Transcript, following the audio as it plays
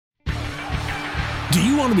Do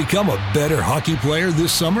you want to become a better hockey player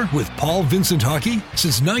this summer with Paul Vincent Hockey?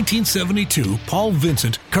 Since 1972, Paul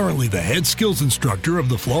Vincent, currently the head skills instructor of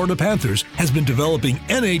the Florida Panthers, has been developing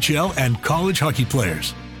NHL and college hockey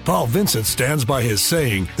players. Paul Vincent stands by his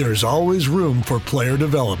saying, there's always room for player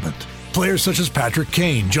development. Players such as Patrick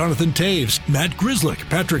Kane, Jonathan Toews, Matt Grzelcyk,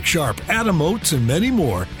 Patrick Sharp, Adam Oates, and many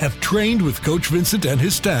more have trained with Coach Vincent and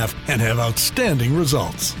his staff and have outstanding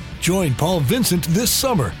results. Join Paul Vincent this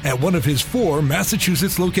summer at one of his 4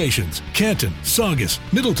 Massachusetts locations, Canton, Saugus,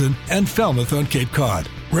 Middleton, and Falmouth on Cape Cod.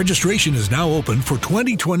 Registration is now open for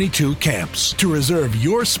 2022 camps. To reserve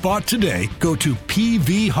your spot today, go to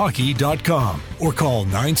pvhockey.com or call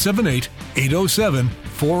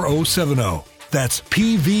 978-807-4070. That's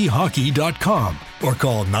pvhockey.com or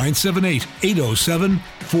call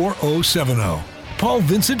 978-807-4070. Paul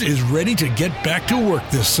Vincent is ready to get back to work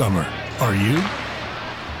this summer. Are you?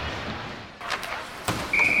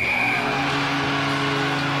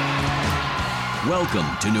 Welcome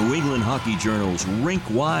to New England Hockey Journal's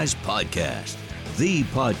Rink-Wise podcast, the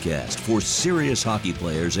podcast for serious hockey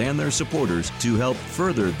players and their supporters to help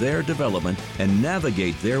further their development and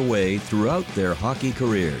navigate their way throughout their hockey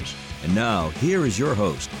careers. And now, here is your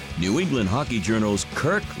host, New England Hockey Journal's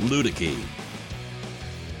Kirk Luedeke.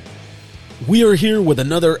 We are here with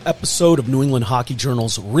another episode of New England Hockey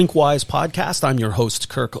Journal's Rink-Wise podcast. I'm your host,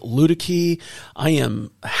 Kirk Luedeke. I am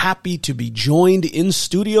happy to be joined in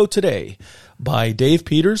studio today by Dave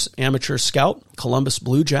Peters, amateur scout, Columbus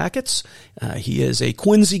Blue Jackets. He is a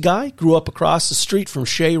Quincy guy, grew up across the street from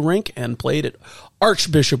Shea Rink and played at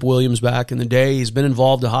Archbishop Williams back in the day. He's been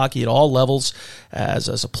involved in hockey at all levels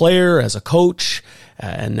as a player, as a coach,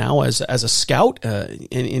 and now as a scout,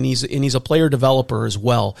 and he's a player developer as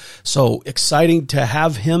well. So exciting to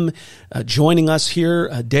have him joining us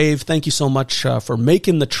here. Dave, thank you so much for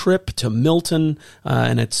making the trip to Milton,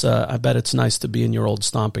 and it's I bet it's nice to be in your old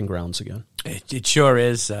stomping grounds again. It sure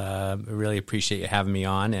is. I really appreciate you having me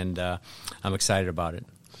on, and I'm excited about it.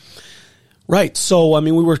 Right. So, I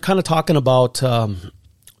mean, we were kind of talking about,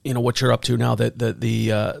 what you're up to now, that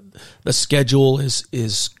the schedule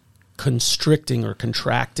is constricting or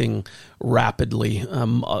contracting rapidly.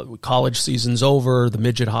 College season's over. The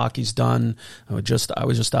midget hockey's done. I was just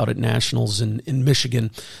out at Nationals in Michigan.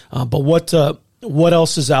 But what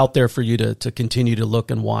else is out there for you to continue to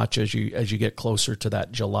look and watch as you get closer to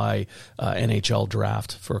that July NHL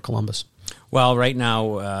draft for Columbus? Well, right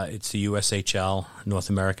now it's the USHL, North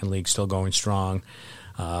American League, still going strong,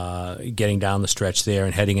 getting down the stretch there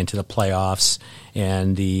and heading into the playoffs,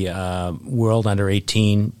 and the World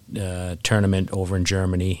Under-18 tournament over in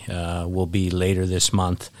Germany will be later this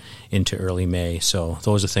month into early May. So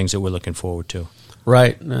those are things that we're looking forward to.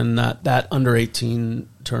 Right, and that Under-18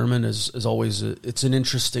 tournament is always it's an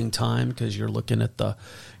interesting time because you're looking at the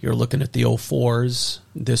 04s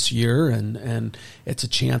this year, and it's a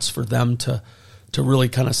chance for them to really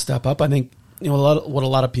kind of step up. I think what a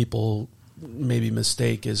lot of people maybe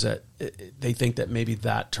mistake is that they think that maybe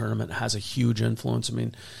that tournament has a huge influence. I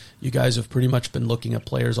mean, you guys have pretty much been looking at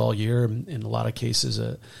players all year. In a lot of cases,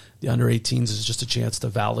 the Under-18s is just a chance to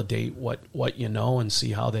validate what you know and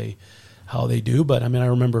see how they do. But I mean, I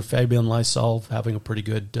remember Fabian Lysell having a pretty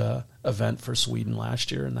good event for Sweden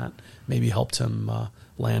last year, and that maybe helped him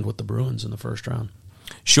land with the Bruins in the first round.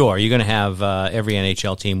 Sure, you're going to have every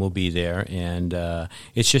NHL team will be there, and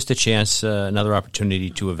it's just a chance, another opportunity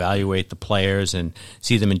to evaluate the players and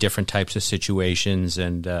see them in different types of situations,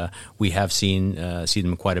 and we have seen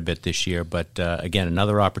them quite a bit this year, but again,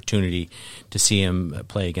 another opportunity to see them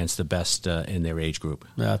play against the best in their age group.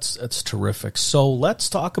 That's terrific. So let's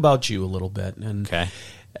talk about you a little bit. And okay.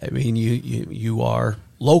 I mean, you are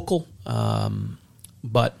local,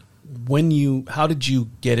 but how did you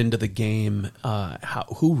get into the game?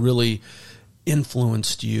 Who really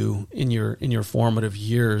influenced you in your formative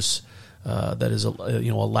years that has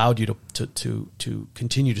allowed you to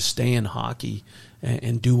continue to stay in hockey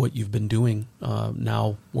and do what you've been doing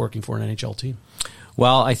now, working for an NHL team?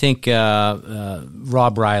 Well, I think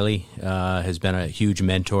Rob Riley has been a huge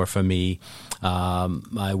mentor for me.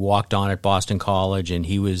 I walked on at Boston College, and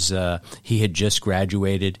he had just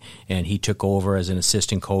graduated, and he took over as an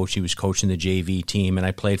assistant coach. He was coaching the JV team, and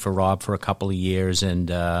I played for Rob for a couple of years, and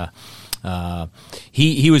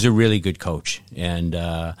he was a really good coach,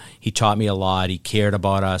 and he taught me a lot. He cared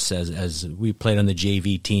about us as we played on the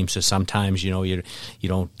JV team, so sometimes you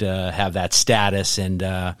don't have that status, and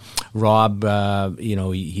Rob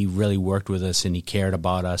he really worked with us, and he cared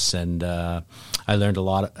about us, and I learned a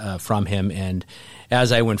lot from him. And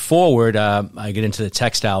as I went forward, I get into the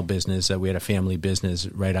textile business. We had a family business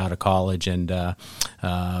right out of college, and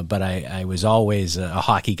but I was always a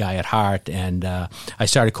hockey guy at heart. And I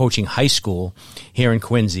started coaching high school here in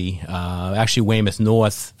Quincy, actually Weymouth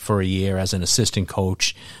North for a year as an assistant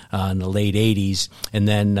coach in the late 80s, and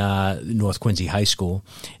then North Quincy High School.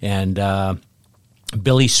 And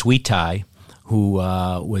Billy Sweetie, who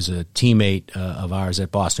was a teammate of ours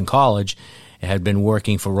at Boston College, had been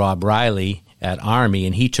working for Rob Riley at Army,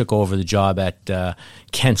 and he took over the job at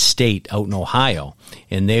Kent State out in Ohio.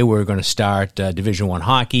 And they were going to start Division I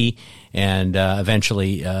hockey and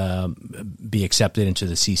eventually be accepted into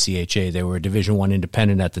the CCHA. They were a Division I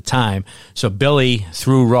independent at the time. So Billy,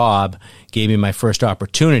 through Rob, gave me my first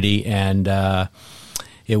opportunity, and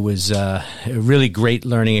it was a really great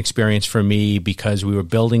learning experience for me because we were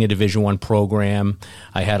building a Division I program.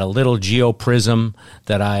 I had a little Geo Prism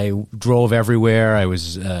that I drove everywhere. I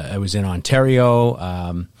was in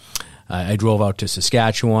Ontario. I drove out to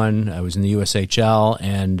Saskatchewan. I was in the USHL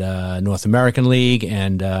and North American League,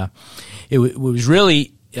 and it was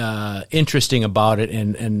really interesting about it.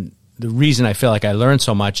 And the reason I feel like I learned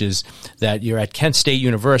so much is that you're at Kent State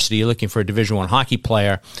University, you're looking for a Division I hockey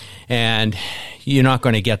player, and you're not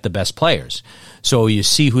going to get the best players. So you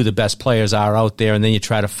see who the best players are out there, and then you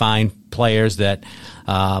try to find players that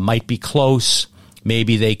might be close.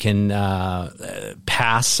 Maybe they can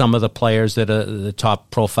pass some of the players that are the top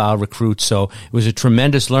profile recruits. So it was a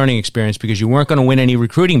tremendous learning experience because you weren't going to win any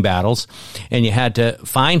recruiting battles, and you had to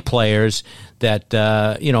find players that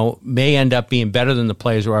may end up being better than the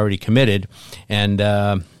players who are already committed. And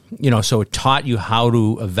so it taught you how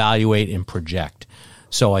to evaluate and project.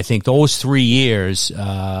 So I think those 3 years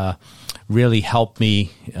really helped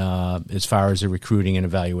me as far as the recruiting and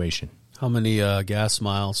evaluation. How many gas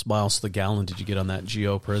miles to the gallon did you get on that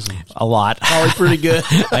Geo Prism? A lot. Probably pretty good.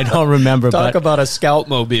 I don't remember. Talk about a scout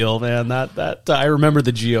mobile, man. That I remember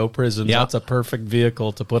the Geo Prism. Yep. That's a perfect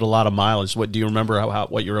vehicle to put a lot of mileage. What do you remember?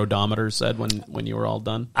 What your odometer said when you were all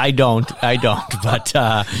done? I don't. But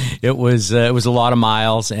it was a lot of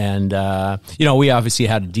miles, and we obviously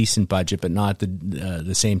had a decent budget, but not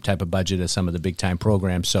the same type of budget as some of the big time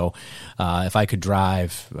programs. So if I could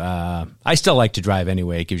drive, I still like to drive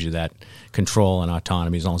anyway. It gives you that control and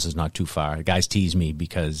autonomy as long as it's not too far. The guys tease me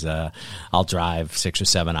because I'll drive 6 or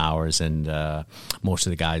 7 hours, and most of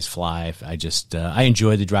the guys fly. I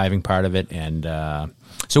enjoy the driving part of it, and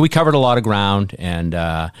so we covered a lot of ground, and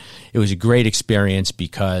it was a great experience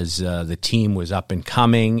because the team was up and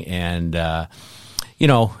coming, and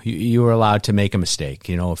you were allowed to make a mistake.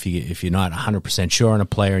 If you're not 100% sure on a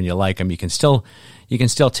player and you like him, you can still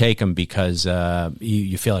take him because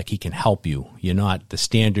you feel like he can help you. The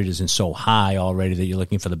standard isn't so high already that you're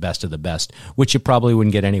looking for the best of the best, which you probably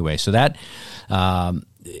wouldn't get anyway. So that,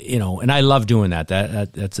 and I love doing that.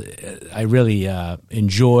 I really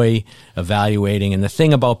enjoy evaluating. And the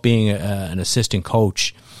thing about being an assistant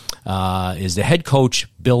coach is the head coach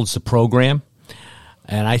builds the program,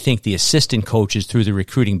 and I think the assistant coaches through the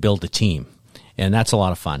recruiting build the team. And that's a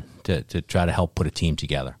lot of fun to try to help put a team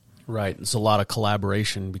together. Right. It's a lot of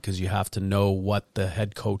collaboration because you have to know what the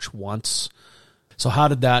head coach wants. So how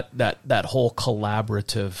did that whole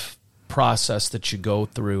collaborative process that you go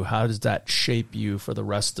through, how does that shape you for the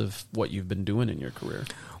rest of what you've been doing in your career?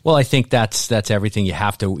 Well, I think that's everything. You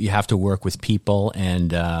have to work with people,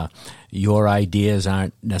 and your ideas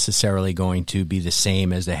aren't necessarily going to be the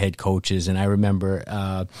same as the head coaches. And I remember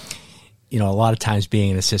a lot of times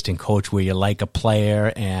being an assistant coach where you like a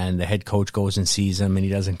player and the head coach goes and sees him and he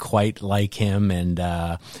doesn't quite like him, and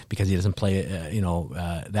because he doesn't play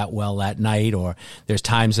that well that night. Or there's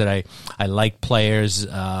times that I like players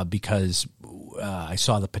because I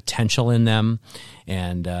saw the potential in them,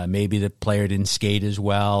 and maybe the player didn't skate as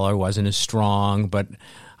well or wasn't as strong, but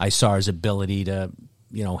I saw his ability to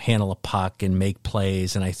handle a puck and make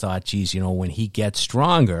plays. And I thought, geez, when he gets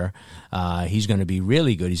stronger, he's going to be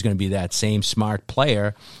really good. He's going to be that same smart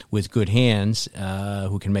player with good hands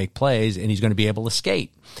who can make plays, and he's going to be able to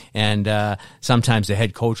skate. And sometimes the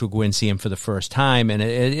head coach will go in and see him for the first time, and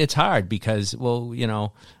it's hard because,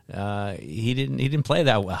 he didn't play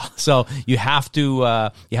that well. So you have to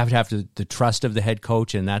have the trust of the head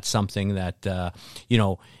coach, and that's something that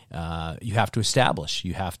you have to establish.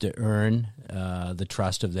 You have to earn the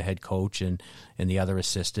trust of the head coach and the other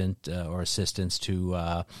assistant or assistants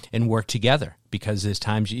to and work together, because there's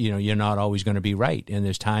times you're not always going to be right, and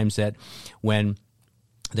there's times that when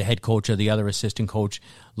the head coach or the other assistant coach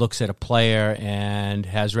looks at a player and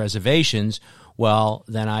has reservations, well,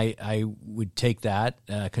 then I would take that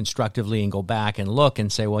constructively and go back and look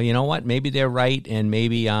and say, well, you know what? Maybe they're right, and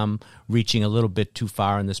maybe I'm reaching a little bit too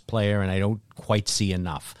far in this player, and I don't quite see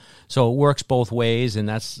enough. So it works both ways, and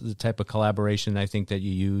that's the type of collaboration I think that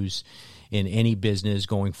you use in any business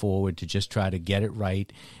going forward to just try to get it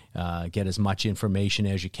right, get as much information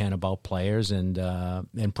as you can about players, and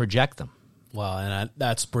project them. Well, and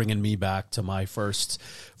that's bringing me back to my first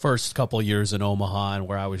couple years in Omaha, and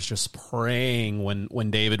where I was just praying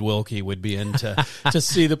when David Wilkie would be in to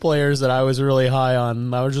see the players that I was really high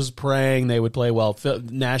on. I was just praying they would play well.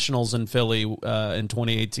 Nationals in Philly in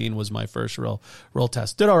 2018 was my first real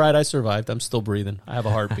test. Did all right. I survived. I'm still breathing. I have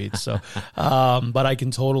a heartbeat. So, but I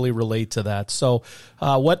can totally relate to that. So,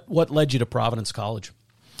 what led you to Providence College?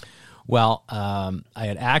 Well, I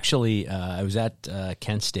had actually, I was at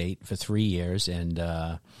Kent State for 3 years, and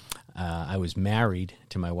I was married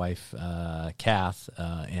to my wife, Kath,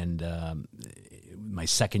 and my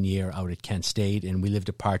second year out at Kent State, and we lived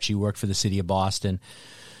apart. She worked for the city of Boston.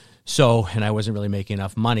 So, and I wasn't really making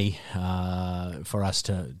enough money for us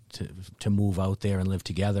to move out there and live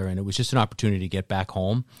together, and it was just an opportunity to get back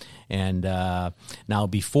home. And now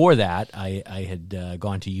before that, I had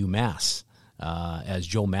gone to UMass as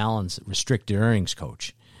Joe Mallon's restricted earnings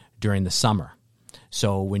coach during the summer.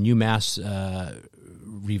 So when UMass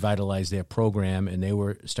revitalized their program and they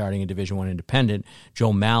were starting a Division I independent,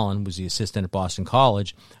 Joe Mallon was the assistant at Boston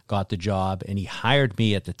College, got the job, and he hired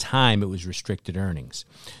me. At the time, it was restricted earnings.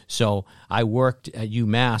 So I worked at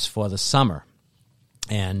UMass for the summer,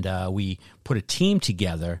 and we put a team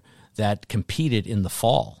together that competed in the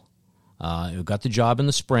fall. We got the job in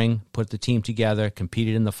the spring, put the team together,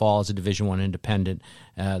 competed in the fall as a Division I independent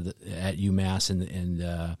at UMass,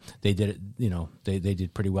 and they did it. You know, they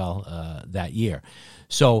did pretty well that year.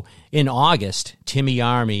 So in August, Timmy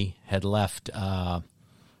Army had left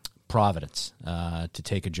Providence to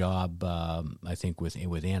take a job, I think, with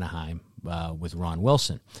Anaheim with Ron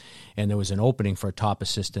Wilson, and there was an opening for a top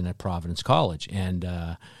assistant at Providence College, and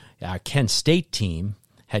our Kent State team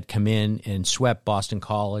had come in and swept Boston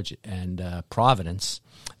College and Providence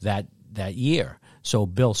that year. So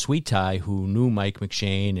Bill Sweetie, who knew Mike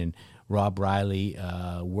McShane, and Rob Riley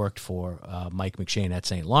worked for Mike McShane at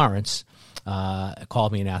St. Lawrence,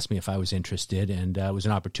 called me and asked me if I was interested, and it was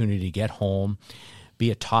an opportunity to get home, be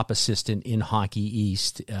a top assistant in Hockey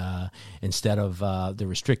East instead of the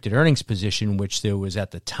restricted earnings position, which there was at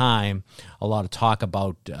the time a lot of talk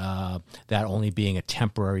about that only being a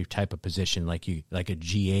temporary type of position, like a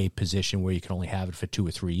GA position where you can only have it for 2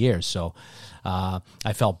 or 3 years. So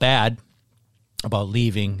I felt bad about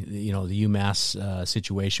leaving, the UMass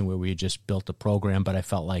situation where we had just built the program, but I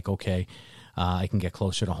felt like, okay, I can get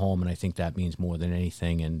closer to home, and I think that means more than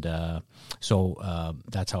anything. And so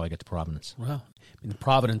that's how I got to Providence. Wow. I mean,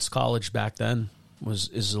 Providence College back then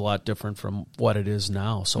is a lot different from what it is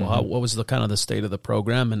now. So what was the kind of the state of the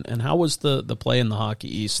program, and how was the play in the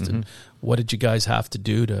Hockey East, and what did you guys have to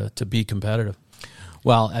do to be competitive?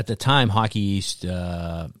 Well, at the time, Hockey East,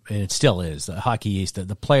 and it still is, the Hockey East,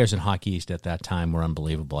 the players in Hockey East at that time were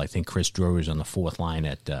unbelievable. I think Chris Drury was on the fourth line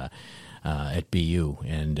at BU,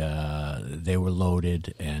 and they were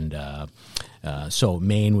loaded, and so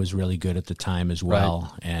Maine was really good at the time as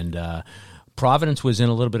well. Right. And Providence was in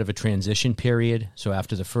a little bit of a transition period. So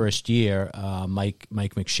after the first year, Mike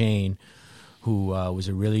McShane, who was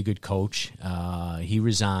a really good coach, he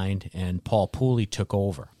resigned, and Paul Pooley took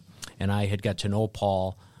over. And I had got to know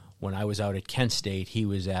Paul when I was out at Kent State. He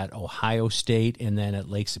was at Ohio State and then at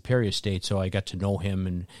Lake Superior State, so I got to know him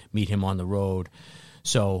and meet him on the road.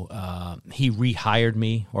 So he rehired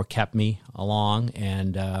me, or kept me along,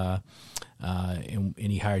 and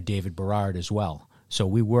he hired David Berard as well. So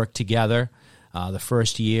we worked together. The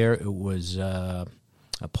first year, it was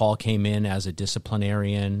Paul came in as a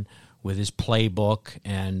disciplinarian with his playbook,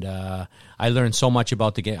 and I learned so much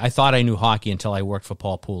about the game. I thought I knew hockey until I worked for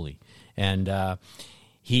Paul Pooley, and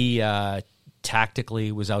he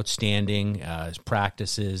tactically was outstanding. His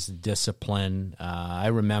practices, discipline. I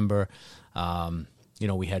remember,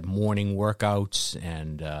 we had morning workouts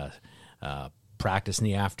and practice in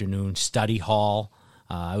the afternoon, study hall.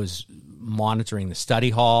 I was monitoring the study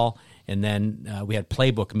hall, and then we had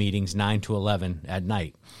playbook meetings 9 to 11 at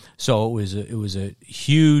night. So it was a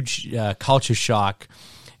huge culture shock,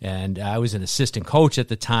 and I was an assistant coach at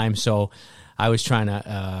the time, so I was trying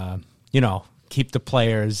to keep the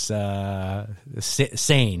players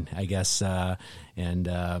sane, I guess, they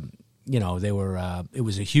were. It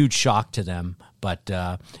was a huge shock to them, but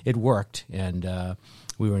it worked, and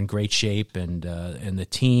we were in great shape, and the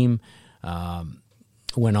team.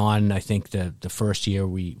 went on. I think the first year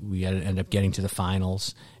we ended up getting to the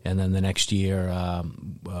finals, and then the next year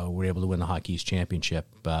we were able to win the Hockey East championship.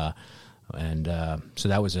 So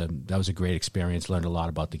that was a great experience. Learned a lot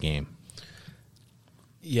about the game.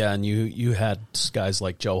 Yeah, and you had guys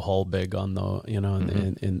like Joe Hulbig on the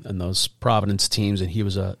in those Providence teams, and he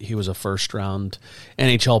was a first round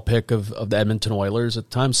NHL pick of the Edmonton Oilers at the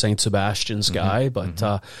time, St. Sebastian's guy.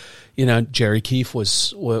 But Jerry Keefe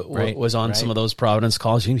was on some of those Providence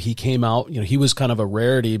calls. He came out. He was kind of a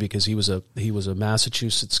rarity because he was a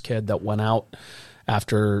Massachusetts kid that went out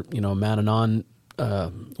after Mananon.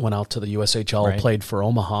 Went out to the USHL, played for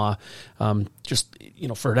Omaha.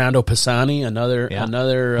 Fernando Pisani, another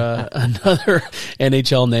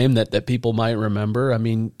NHL name that people might remember. I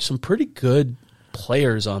mean, some pretty good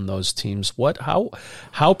players on those teams.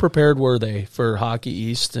 How prepared were they for Hockey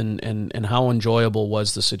East, and how enjoyable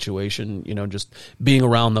was the situation? Just being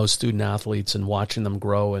around those student athletes and watching them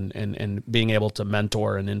grow and being able to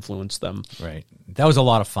mentor and influence them. Right, that was a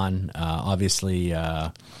lot of fun. Obviously.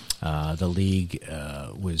 The league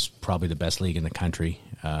was probably the best league in the country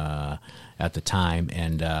at the time,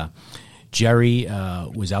 and Jerry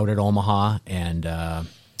was out at Omaha, and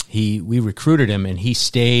we recruited him, and he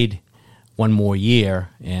stayed one more year,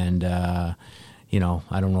 and I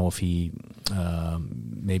don't know if he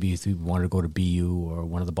maybe if he wanted to go to BU or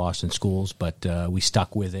one of the Boston schools, but we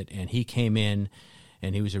stuck with it, and he came in,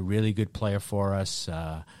 and he was a really good player for us.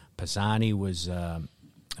 Pisani was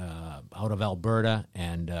out of Alberta,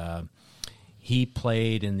 and he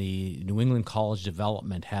played in the New England College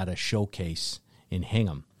Development, had a showcase in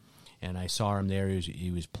Hingham, and I saw him there.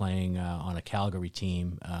 He was playing on a Calgary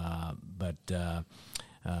team, but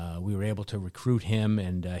we were able to recruit him,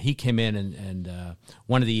 and he came in, and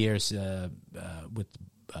one of the years with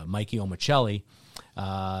Mikey Omicelli,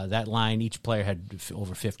 that line, each player had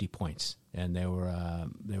over 50 points, and they were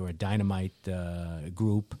a dynamite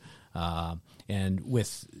group. And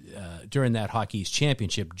during that Hockey East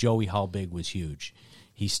championship, Joey Hulbig was huge.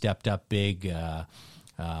 He stepped up big.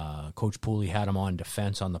 Coach Pooley had him on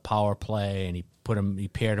defense on the power play, and he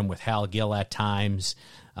paired him with Hal Gill at times.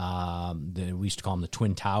 We used to call them the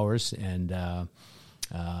Twin Towers, and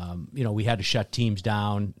we had to shut teams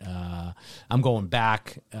down. I'm going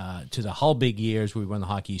back to the Hulbig years. We won the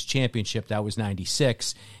Hockey East championship. That was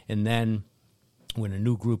 '96, and then when a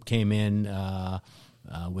new group came in.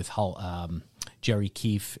 With Jerry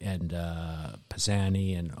Keefe and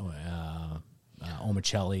Pisani and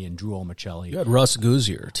Omicelli and Drew Omicelli. You had Russ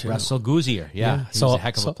Gouzier, too. Russell Gouzier, yeah. He was a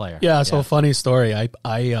heck of a player. Yeah, so funny story.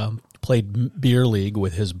 I played beer league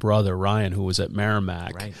with his brother, Ryan, who was at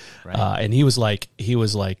Merrimack. Right. And he was like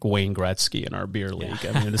Wayne Gretzky in our beer league.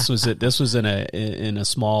 Yeah. I mean, this was in a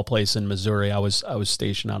small place in Missouri. I was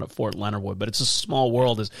stationed out at Fort Leonard Wood, but it's a small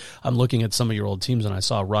world. As I'm looking at some of your old teams, and I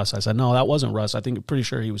saw Russ. I said, no, that wasn't Russ. Pretty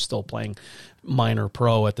sure he was still playing minor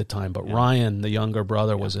pro at the time. But Ryan, the younger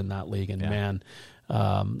brother, was in that league, and man.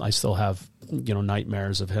 I still have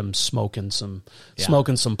nightmares of him smoking some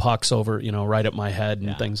pucks over right at my head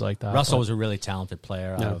and things like that. Russell was a really talented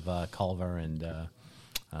player out of Culver, and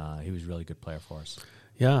he was a really good player for us.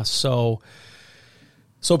 Yeah, so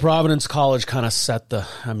Providence College kind of set the.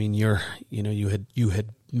 I mean, you had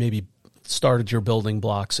maybe started your building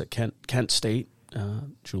blocks at Kent State,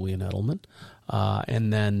 Julian Edelman,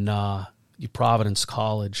 and then Providence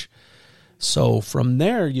College. So from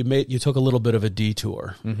there, you took a little bit of a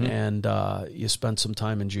detour, and you spent some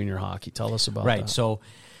time in junior hockey. Tell us about that. Right. So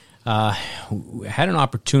we had an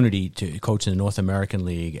opportunity to coach in the North American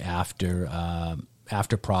League after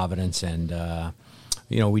Providence, and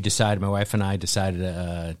we decided, my wife and I decided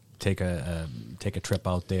to take a trip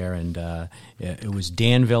out there, and it was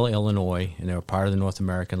Danville, Illinois, and they were part of the North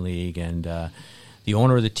American League, and the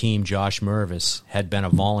owner of the team, Josh Mervis, had been a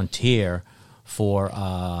volunteer for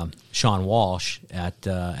Sean Walsh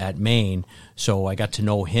at Maine, so I got to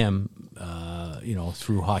know him,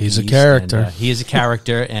 through Hockey He's a East, character. And, he is a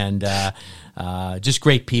character, and just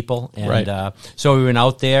great people. And so we went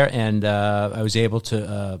out there, and I was able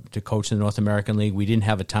to coach in the North American League. We didn't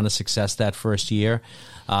have a ton of success that first year.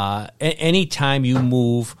 Anytime you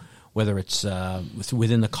move, whether it's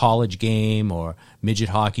within the college game or midget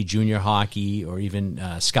hockey, junior hockey, or even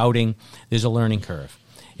scouting, there's a learning curve.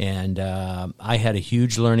 And I had a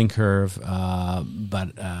huge learning curve,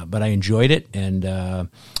 but I enjoyed it, and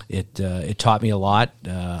it taught me a lot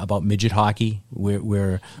about midget hockey,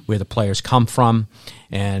 where the players come from,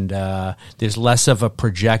 and there's less of a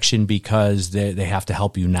projection because they have to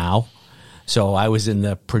help you now. So I was in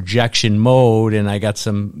the projection mode, and I got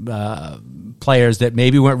some players that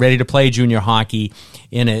maybe weren't ready to play junior hockey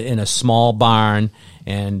in a small barn,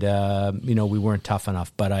 and we weren't tough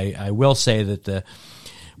enough. But I will say that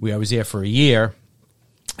I was there for a year,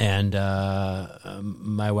 and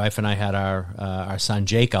my wife and I had our son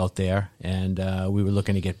Jake out there, and we were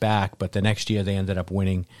looking to get back. But the next year they ended up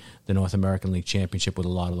winning the North American League Championship with a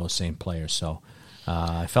lot of those same players. So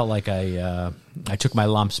I felt like I took my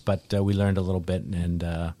lumps, but we learned a little bit,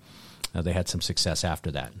 and they had some success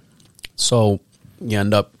after that. So you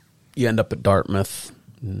end up at Dartmouth,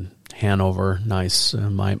 Hanover, nice,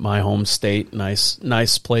 my home state,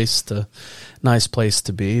 nice place to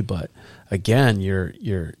be. But again,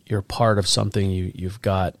 you're part of something. You've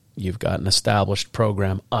got an established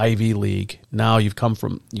program, Ivy League. Now you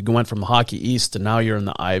went from the Hockey East to now you're in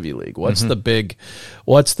the Ivy League. What's the big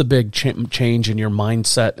change in your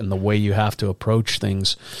mindset and the way you have to approach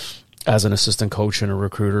things as an assistant coach and a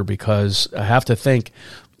recruiter? Because I have to think,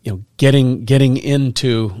 getting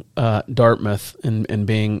into Dartmouth and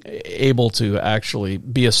being able to actually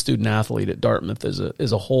be a student athlete at Dartmouth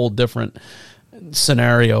is a whole different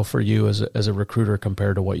scenario for you as a recruiter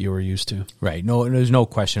compared to what you were used to. Right. No, there's no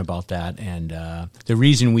question about that. And the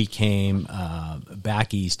reason we came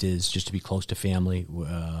back east is just to be close to family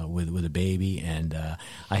with a baby. And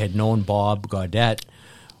I had known Bob Gaudette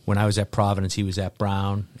when I was at Providence. He was at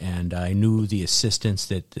Brown, and I knew the assistants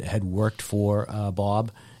that had worked for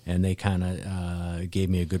Bob. And they kind of gave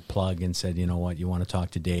me a good plug and said, you know what, you want to talk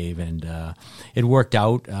to Dave. And it worked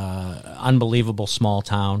out. Unbelievable small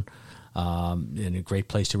town, and a great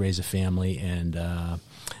place to raise a family. And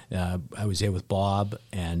I was there with Bob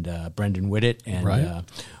and Brendan Whittet. And, right.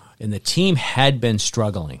 And the team had been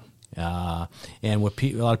struggling. And what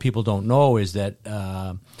a lot of people don't know is that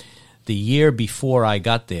the year before I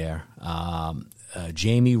got there,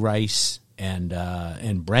 Jamie Rice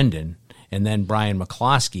and Brendan, and then Brian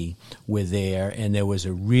McCloskey were there, and there was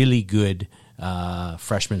a really good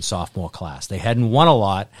freshman-sophomore class. They hadn't won a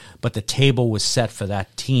lot, but the table was set for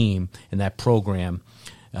that team and that program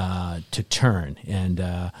to turn. And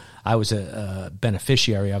I was a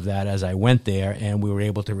beneficiary of that as I went there, and we were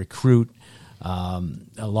able to recruit a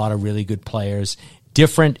lot of really good players.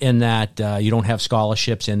 Different in that you don't have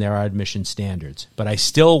scholarships and there are admission standards. But I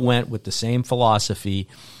still went with the same philosophy.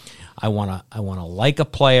 I want to like a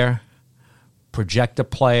player, project a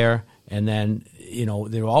player, and then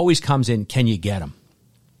there always comes in, can you get them?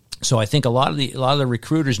 So I think a lot of the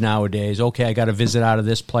recruiters nowadays, okay, I got a visit out of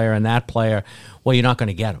this player and that player. Well, you're not going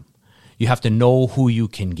to get them. You have to know who you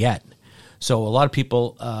can get. So a lot of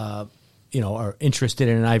people, are interested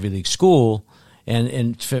in an Ivy League school,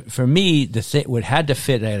 and for me, what had to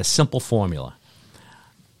fit, I had a simple formula.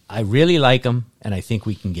 I really like them, and I think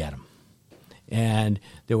we can get them. And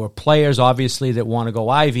there were players, obviously, that want to go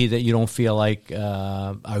Ivy that you don't feel like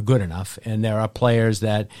are good enough. And there are players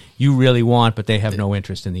that you really want, but they have no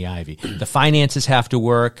interest in the Ivy. The finances have to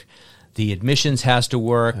work. The admissions has to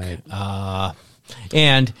work. Right.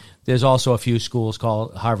 And there's also a few schools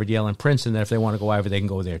called Harvard, Yale, and Princeton that if they want to go Ivy, they can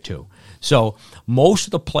go there too. So most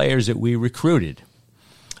of the players that we recruited,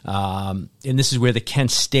 and this is where the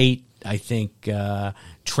Kent State, I think,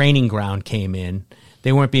 training ground came in,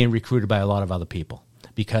 they weren't being recruited by a lot of other people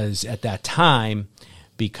because at that time,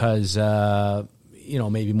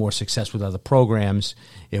 maybe more success with other programs,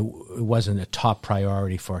 it wasn't a top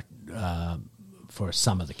priority for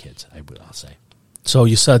some of the kids, I'll say. So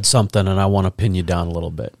you said something, and I want to pin you down a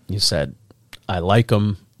little bit. You said, I like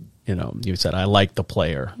them. You said, I like the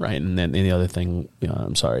player, right? And then the other thing,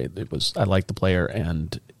 it was, I like the player,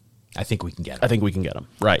 and I think we can get him. I think we can get him.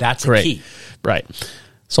 Right. That's the key. Right.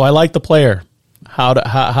 So I like the player. How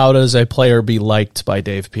does a player be liked by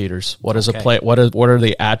Dave Peters? What is what are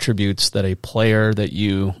the attributes that a player that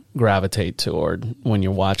you gravitate toward when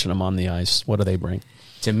you're watching them on the ice? What do they bring?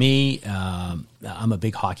 To me, I'm a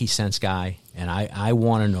big hockey sense guy, and I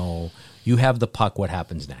want to know, you have the puck, what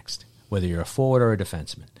happens next, whether you're a forward or a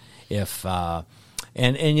defenseman.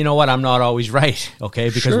 And you know what, I'm not always right, okay?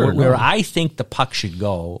 Because where I think the puck should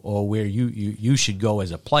go, or where you should go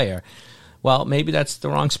as a player, well, maybe that's the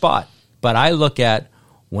wrong spot. But I look at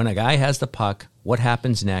when a guy has the puck, what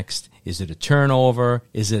happens next? Is it a turnover?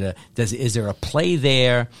 Is there a play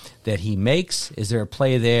there that he makes? Is there a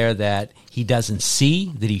play there that he doesn't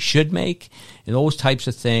see that he should make? And those types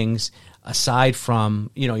of things, aside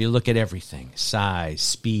from, you look at everything, size,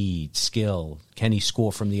 speed, skill. Can he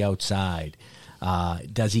score from the outside?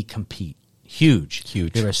 Does he compete? Huge.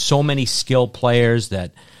 There are so many skilled players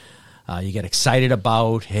that you get excited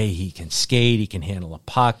about. Hey, he can skate, he can handle a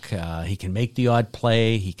puck, he can make the odd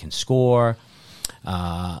play, he can score.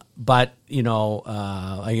 But,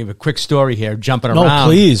 I give a quick story here, jumping No, around.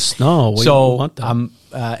 please. No, we want that.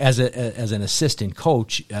 As an assistant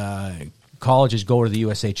coach, colleges go to the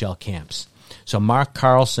USHL camps. So Mark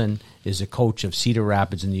Carlson is a coach of Cedar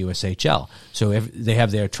Rapids in the USHL. So they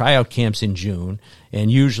have their tryout camps in June,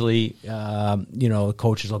 and usually,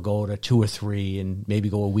 coaches will go to 2 or 3 and maybe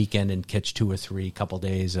go a weekend and catch 2 or 3, a couple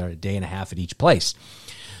days or a day and a half at each place.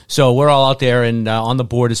 So we're all out there, and on the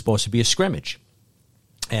board is supposed to be a scrimmage.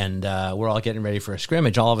 And we're all getting ready for a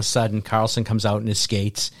scrimmage. All of a sudden, Carlson comes out in his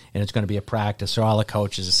skates, and it's going to be a practice. So all the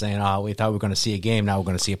coaches are saying, oh, we thought we were going to see a game. Now we're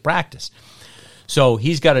going to see a practice. So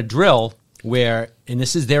he's got a drill where, and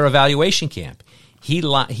this is their evaluation camp,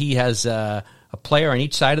 he has a player on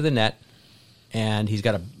each side of the net, and he's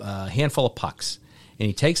got a handful of pucks. And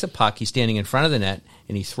he takes a puck, he's standing in front of the net,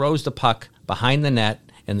 and he throws the puck behind the net,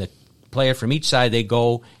 and the player from each side, they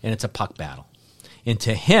go, and it's a puck battle. And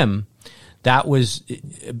to him, that was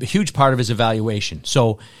a huge part of his evaluation.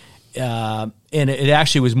 So, and it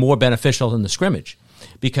actually was more beneficial than the scrimmage,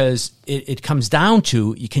 because it comes down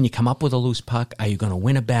to, can you come up with a loose puck? Are you going to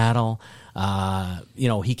win a battle?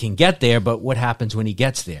 He can get there, but what happens when he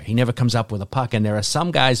gets there? He never comes up with a puck. And there are some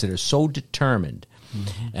guys that are so determined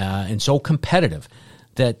and so competitive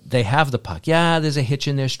that they have the puck. Yeah, there's a hitch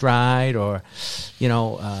in their stride, or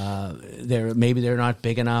maybe they're not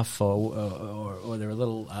big enough, or they're a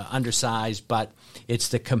little undersized. But it's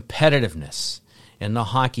the competitiveness and the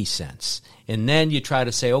hockey sense. And then you try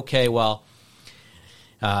to say, okay, well,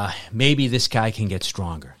 maybe this guy can get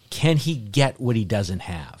stronger. Can he get what he doesn't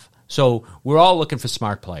have? So we're all looking for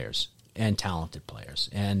smart players and talented players,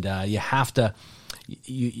 and you have to.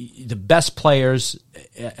 The best players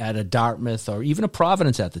at a Dartmouth or even a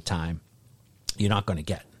Providence at the time, you're not going to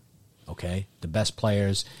get. Okay, the best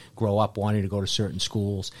players grow up wanting to go to certain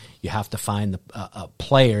schools. You have to find the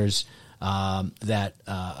players that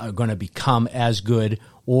are going to become as good,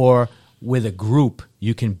 or with a group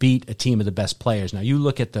you can beat a team of the best players. Now you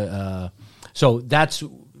look at so that's,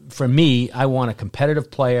 for me, I want a competitive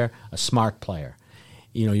player, a smart player.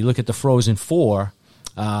 You look at the Frozen Four.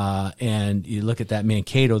 And you look at that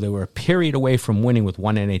Mankato, they were a period away from winning with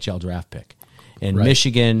one NHL draft pick. And right.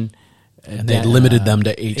 Michigan... And they limited them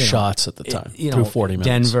to 8 shots at the time, through 40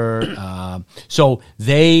 minutes. Denver. So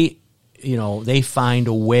they find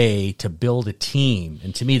a way to build a team.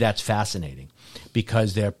 And to me, that's fascinating,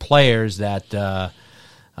 because they're players that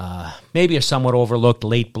maybe are somewhat overlooked,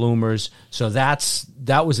 late bloomers. So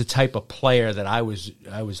that was the type of player that I was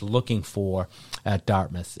looking for at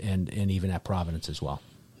Dartmouth and even at Providence as well.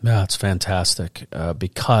 Yeah, it's fantastic,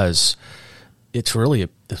 because it's really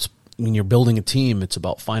when you're building a team, it's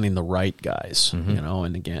about finding the right guys.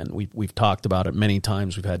 And again, we've talked about it many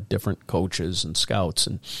times. We've had different coaches and scouts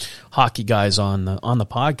and hockey guys on the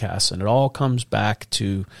podcast, and it all comes back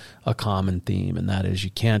to a common theme, and that is you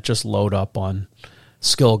can't just load up on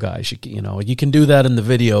skill guys. You can do that in the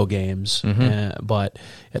video games, but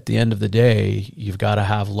at the end of the day, you've got to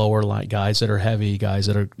have lower line guys that are heavy, guys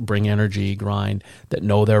that bring energy, grind, that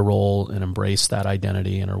know their role and embrace that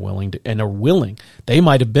identity and are willing. They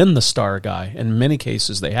might have been the star guy. In many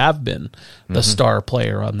cases, they have been the star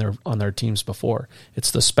player on their teams before. It's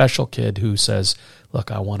the special kid who says, "Look,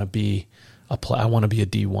 I want to be a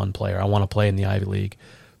D1 player. I want to play in the Ivy League,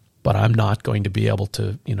 but I'm not going to be able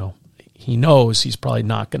to." He knows he's probably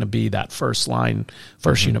not going to be that first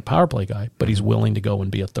unit power play guy, but he's willing to go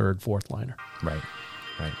and be a third, fourth liner. Right,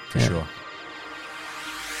 for sure.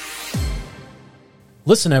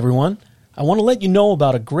 Listen, everyone, I want to let you know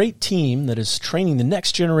about a great team that is training the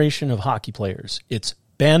next generation of hockey players. It's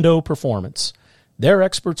Bando Performance. Their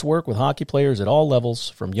experts work with hockey players at all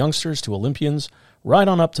levels, from youngsters to Olympians, right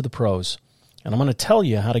on up to the pros. And I'm going to tell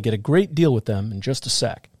you how to get a great deal with them in just a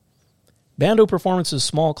sec. Bando Performance's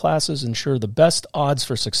small classes ensure the best odds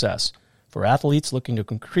for success for athletes looking to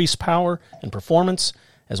increase power and performance,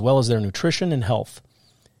 as well as their nutrition and health.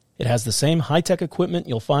 It has the same high-tech equipment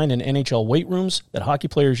you'll find in NHL weight rooms that hockey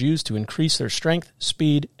players use to increase their strength,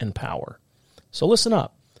 speed, and power. So listen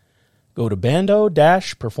up. Go to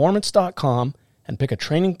bando-performance.com and pick a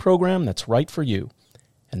training program that's right for you.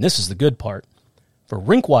 And this is the good part. For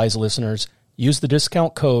Rinkwise listeners, use the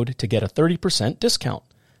discount code to get a 30% discount.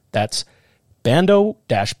 That's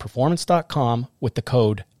bando-performance.com with the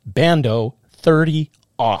code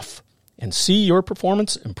BANDO30OFF and see your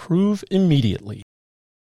performance improve immediately.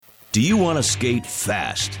 Do you want to skate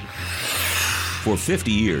fast? For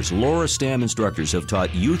 50 years, Laura Stam instructors have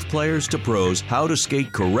taught youth players to pros how to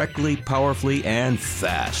skate correctly, powerfully, and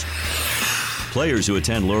fast. Players who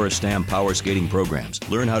attend Laura Stam power skating programs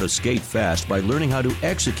learn how to skate fast by learning how to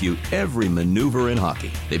execute every maneuver in hockey.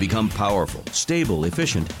 They become powerful, stable,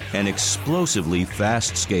 efficient, and explosively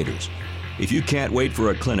fast skaters. If you can't wait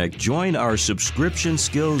for a clinic, join our subscription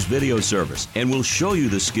skills video service, and we'll show you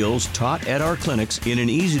the skills taught at our clinics in an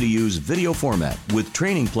easy-to-use video format with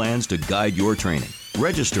training plans to guide your training.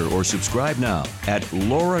 Register or subscribe now at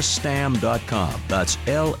laurastam.com. That's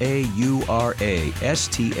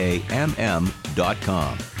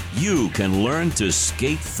LauraStamm.com. You can learn to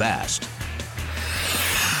skate fast.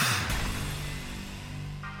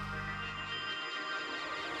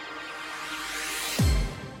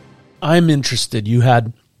 I'm interested. You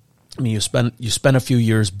spent a few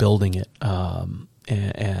years building it, and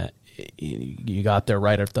you got there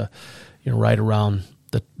right at right around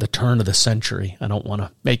the turn of the century. I don't want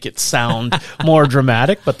to make it sound more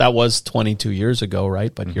dramatic, but that was 22 years ago,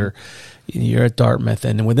 right? But you're at Dartmouth,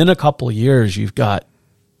 and within a couple of years, you've got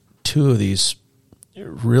two of these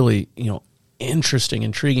really interesting,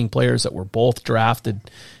 intriguing players that were both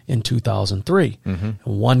drafted in 2003. And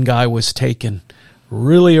one guy was taken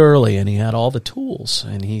really early, and he had all the tools,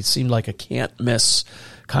 and he seemed like a can't-miss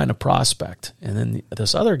kind of prospect. And then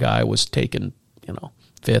this other guy was taken,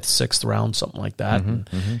 5th, 6th round, something like that, and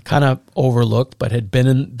kind of overlooked, but had been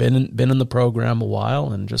in the program a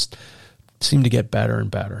while and just seemed to get better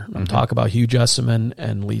and better. I'm talking about Hugh Jesseman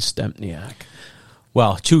and Lee Stempniak.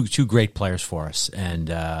 Well, two great players for us, and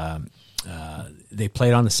they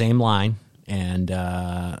played on the same line, and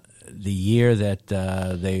the year that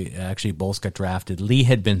they actually both got drafted, Lee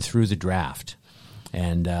had been through the draft,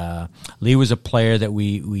 and Lee was a player that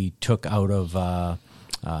we took out of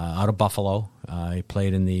Buffalo. He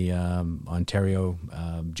played in the Ontario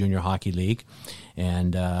Junior Hockey League,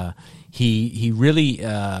 and he really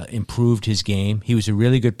improved his game. He was a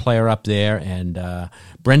really good player up there, and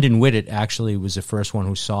Brendan Whittet actually was the first one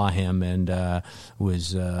who saw him and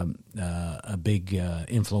was a big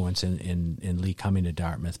influence in Lee coming to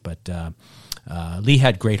Dartmouth. But Lee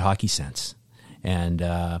had great hockey sense,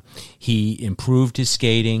 and he improved his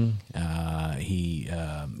skating. He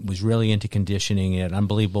was really into conditioning. He had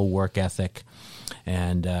unbelievable work ethic,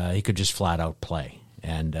 and he could just flat out play.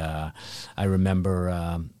 And I remember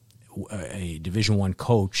a Division I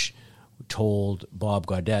coach told Bob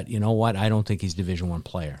Gaudette, you know what, I don't think he's a Division I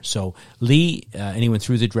player. So Lee, and he went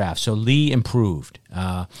through the draft, so Lee improved.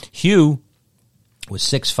 Hugh was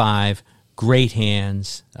 6'5", great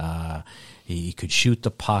hands. He could shoot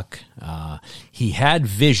the puck. He had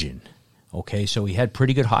vision, okay, so he had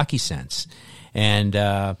pretty good hockey sense. And,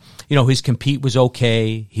 his compete was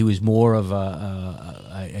okay. He was more of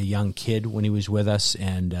a young kid when he was with us,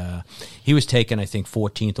 and he was taken, I think,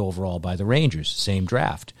 14th overall by the Rangers, same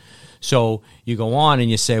draft. So you go on and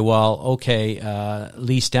you say, well, okay,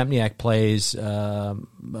 Lee Stempniak plays a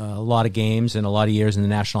lot of games and a lot of years in the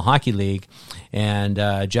National Hockey League, and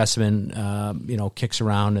Jesseman, kicks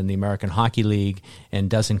around in the American Hockey League and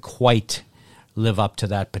doesn't quite live up to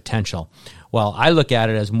that potential. Well, I look at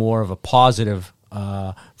it as more of a positive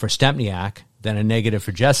for Stempniak than a negative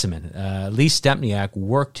for Jesseman. Lee Stempniak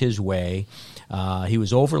worked his way. He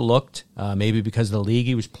was overlooked, maybe because of the league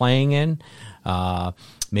he was playing in.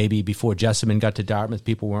 Maybe before Jesseman got to Dartmouth,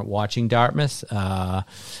 people weren't watching Dartmouth.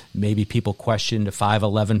 Maybe people questioned a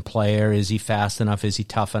 5'11" player. Is he fast enough? Is he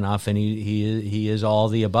tough enough? And he is all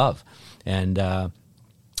the above. And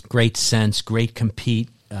great sense, great compete.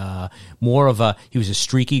 He was a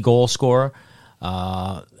streaky goal scorer.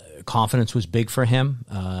 Confidence was big for him,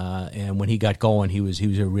 and when he got going, he was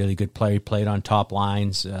a really good player. He played on top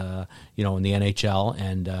lines, in the NHL,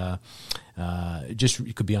 and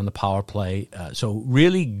he could be on the power play. So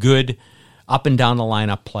really good up and down the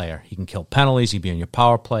lineup player. He can kill penalties. He can be on your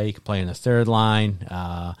power play. He can play in the third line.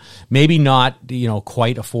 Maybe not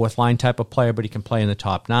quite a fourth line type of player, but he can play in the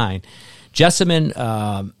top nine. Jesseman,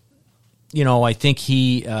 I think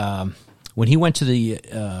he when he went to the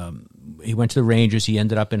Rangers, he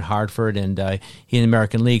ended up in Hartford, and he in the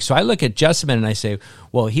American League. So I look at Jesseman and I say,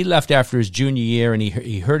 well, he left after his junior year, and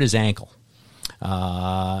he hurt his ankle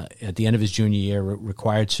at the end of his junior year,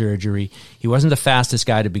 required surgery. He wasn't the fastest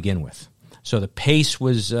guy to begin with. So the pace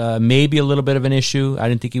was maybe a little bit of an issue. I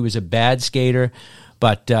didn't think he was a bad skater,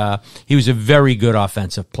 but he was a very good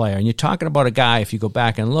offensive player. And you're talking about a guy, if you go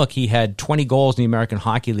back and look, he had 20 goals in the American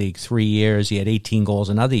Hockey League 3 years. He had 18 goals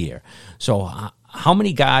another year. So how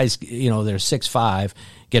many guys, they're 6'5",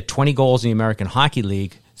 get 20 goals in the American Hockey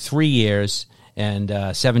League 3 years,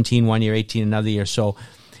 and 17 1 year, 18 another year? So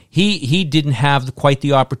he didn't have quite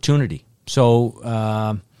the opportunity. So,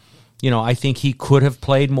 I think he could have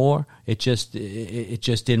played more. It just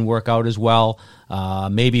didn't work out as well.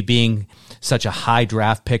 Maybe being such a high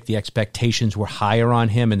draft pick, the expectations were higher on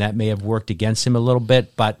him, and that may have worked against him a little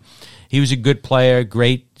bit. But he was a good player,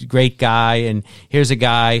 great guy, and here's a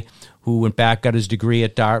guy who went back, got his degree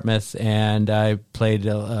at Dartmouth, and played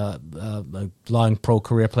a long pro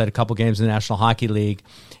career, played a couple games in the National Hockey League,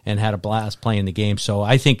 and had a blast playing the game. So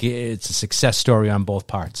I think it's a success story on both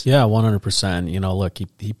parts. Yeah, 100%. You know, look,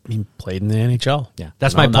 he played in the NHL. Yeah,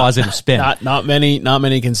 that's my positive spin. Not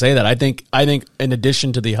many can say that. I think in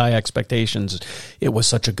addition to the high expectations, it was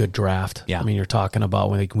such a good draft. Yeah. I mean, you're talking about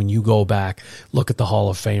when you go back, look at the Hall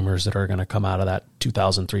of Famers that are going to come out of that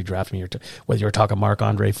 2003 draft. I mean, whether you're talking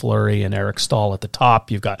Marc-Andre Fleury and Eric Stahl at the top,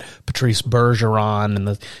 you've got Patrice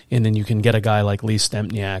Bergeron, and then you can get a guy like Lee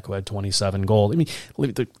Stempniak who had 27 goals. I mean,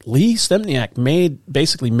 Lee Stempniak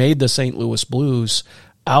basically made the St. Louis Blues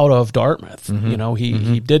out of Dartmouth. You know,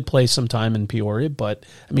 he did play some time in Peoria, but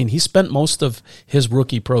I mean, he spent most of his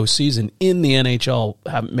rookie pro season in the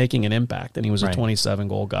NHL making an impact, and he was a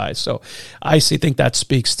 27-goal guy. So I think that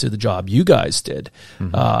speaks to the job you guys did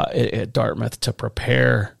at Dartmouth to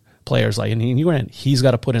prepare players like, and he's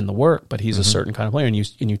got to put in the work, but he's a certain kind of player. And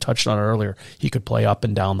you touched on it earlier. He could play up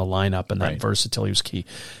and down the lineup, and that versatility was key.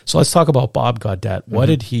 So let's talk about Bob Gaudette. What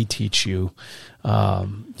did he teach you?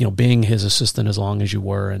 Being his assistant as long as you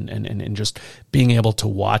were, and just being able to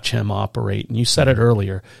watch him operate. And you said it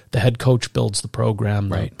earlier, the head coach builds the program,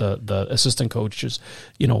 the assistant coaches,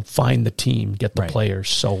 find the team, get the players.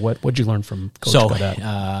 So what'd you learn from Coach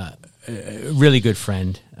Gaudette? Really good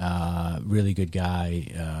friend, really good guy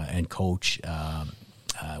and coach.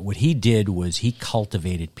 What he did was he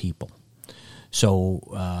cultivated people.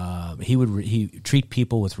 So he treat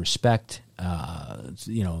people with respect.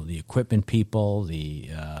 The equipment people, the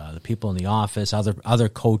people in the office, other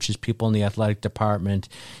coaches, people in the athletic department.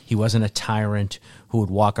 He wasn't a tyrant who would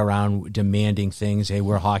walk around demanding things. Hey,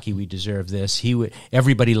 we're hockey, we deserve this.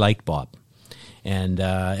 Everybody liked Bob. And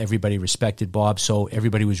everybody respected Bob, so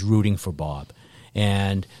everybody was rooting for Bob.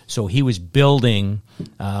 And so he was building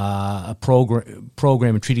a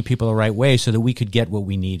program and treating people the right way so that we could get what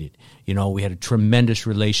we needed. We had a tremendous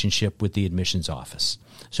relationship with the admissions office.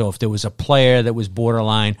 So if there was a player that was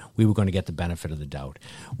borderline, we were going to get the benefit of the doubt.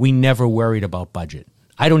 We never worried about budget.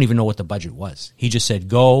 I don't even know what the budget was. He just said,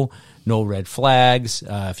 go, no red flags.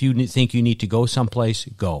 If you think you need to go someplace,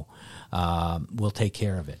 go. We'll take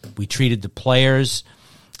care of it. We treated the players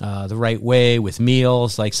the right way with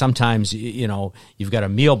meals. Like sometimes, you've got a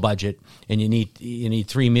meal budget and you need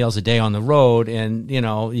 3 meals a day on the road, and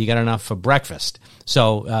you got enough for breakfast.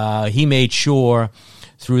 So he made sure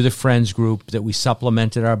through the Friends group that we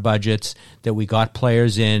supplemented our budgets, that we got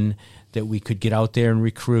players in, that we could get out there and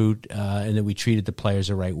recruit, and that we treated the players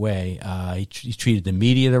the right way. He treated the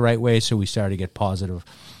media the right way, so we started to get positive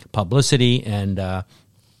publicity. And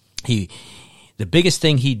the biggest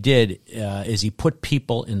thing he did is he put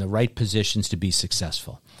people in the right positions to be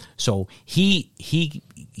successful. So he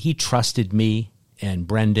trusted me and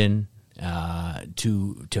Brendan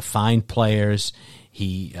to find players.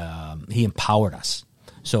 He empowered us.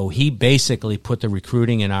 So he basically put the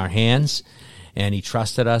recruiting in our hands, and he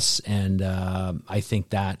trusted us. And I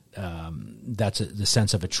think that that's the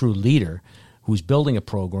sense of a true leader who's building a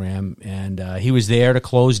program. And he was there to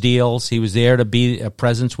close deals. He was there to be a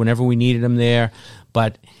presence whenever we needed him there.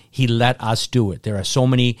 But he let us do it. There are so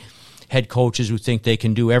many head coaches who think they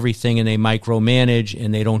can do everything, and they micromanage,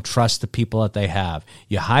 and they don't trust the people that they have.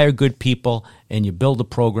 You hire good people, and you build a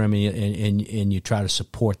program, and you try to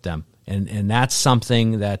support them. And that's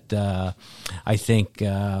something that I think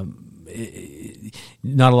not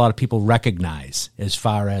a lot of people recognize as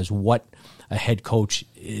far as what a head coach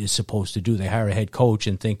is supposed to do. They hire a head coach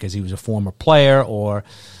and think because he was a former player or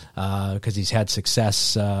because he's had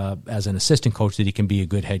success as an assistant coach that he can be a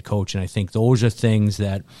good head coach. And I think those are things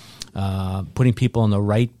that putting people in the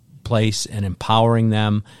right place and empowering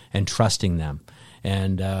them and trusting them.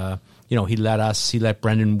 And he let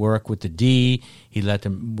Brendan work with the D. He let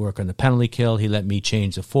them work on the penalty kill. He let me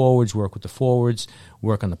change the forwards, work with the forwards,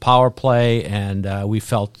 work on the power play. And we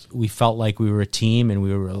felt like we were a team and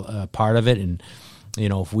we were a part of it. And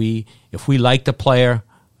if we liked the player,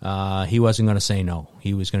 he wasn't going to say no.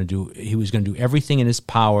 He was going to do everything in his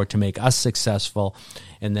power to make us successful,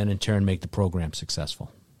 and then in turn make the program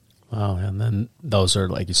successful. Wow, and then those are,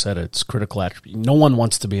 like you said, it's critical attribute. No one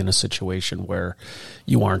wants to be in a situation where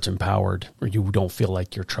you aren't empowered or you don't feel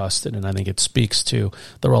like you're trusted, and I think it speaks to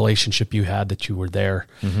the relationship you had, that you were there.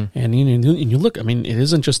 Mm-hmm. And you look, I mean, it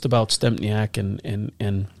isn't just about Stempniak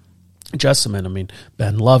and Jessamine. I mean,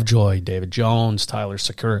 Ben Lovejoy, David Jones, Tyler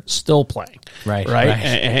Secura, still playing. Right.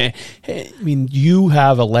 I mean, you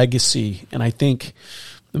have a legacy, and I think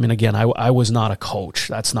I mean, again, I was not a coach.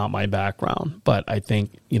 That's not my background. But I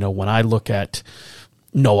think, when I look at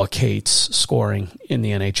Noah Cates scoring in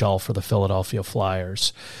the NHL for the Philadelphia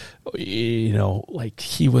Flyers, like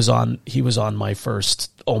he was on my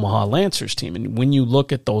first Omaha Lancers team. And when you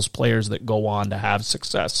look at those players that go on to have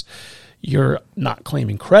success, you're not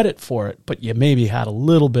claiming credit for it, but you maybe had a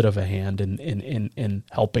little bit of a hand in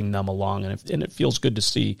helping them along. And it feels good to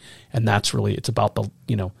see. And that's really, it's about the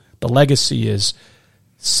legacy is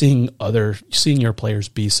seeing your players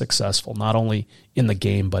be successful, not only in the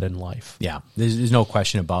game but in life. Yeah, there's no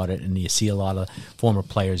question about it. And you see a lot of former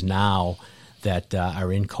players now that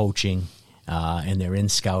are in coaching and they're in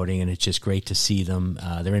scouting, and it's just great to see them.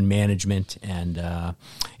 They're in management, and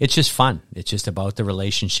it's just fun. It's just about the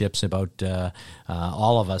relationships, about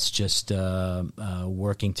all of us just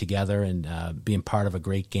working together and being part of a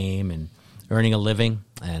great game and earning a living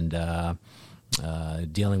and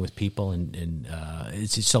dealing with people, and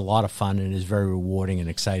it's just a lot of fun, and it is very rewarding and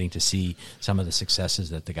exciting to see some of the successes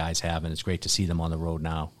that the guys have, and it's great to see them on the road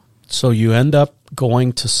now. So you end up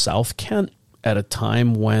going to South Kent at a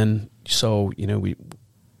time when,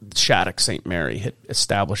 Shattuck St. Mary had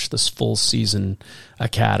established this full season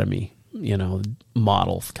academy,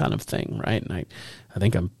 model kind of thing, right? And I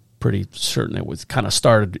think I'm pretty certain it was kind of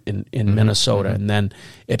started in Minnesota, and then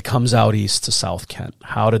it comes out east to South Kent.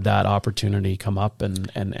 How did that opportunity come up,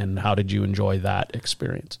 and how did you enjoy that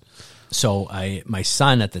experience? So my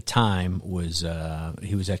son at the time was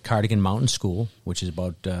he was at Cardigan Mountain School, which is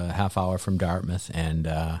about a half hour from Dartmouth,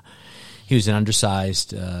 and he was an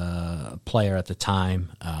undersized player at the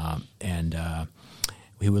time, and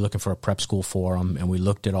we were looking for a prep school for him, and we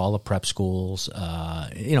looked at all the prep schools,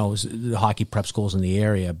 it was the hockey prep schools in the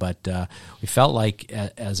area, but we felt like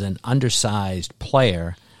as an undersized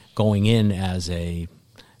player going in as a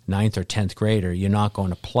 9th or 10th grader, you're not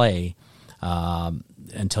going to play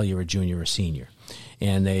until you're a junior or senior.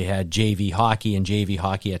 And they had JV hockey, and JV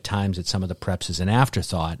hockey at times at some of the preps is an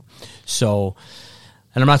afterthought. So,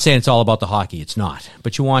 and I'm not saying it's all about the hockey, it's not.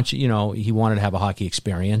 But he wanted to have a hockey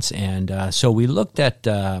experience. And so we looked at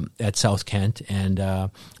South Kent, and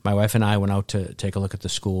my wife and I went out to take a look at the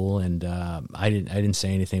school, and I didn't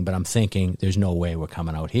say anything, but I'm thinking there's no way we're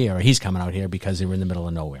coming out here, or he's coming out here, because they were in the middle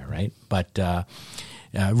of nowhere, right? But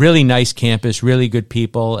really nice campus, really good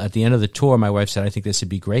people. At the end of the tour, my wife said, I think this would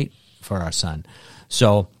be great for our son.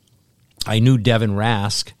 So I knew Devin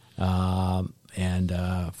Rask, and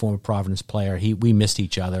former Providence player. We missed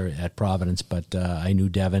each other at Providence, but I knew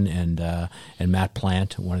Devin and Matt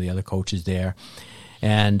Plant, one of the other coaches there.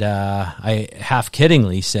 And I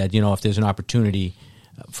half-kiddingly said, if there's an opportunity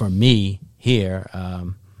for me here,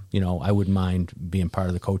 I wouldn't mind being part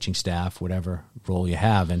of the coaching staff, whatever role you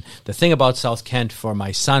have. And the thing about South Kent for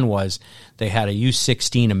my son was they had a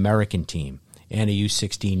U16 American team and a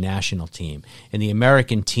U16 national team. And the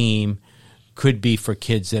American team could be for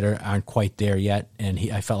kids that aren't quite there yet, and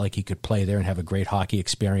I felt like he could play there and have a great hockey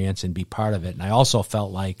experience and be part of it. And I also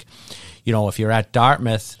felt like, if you're at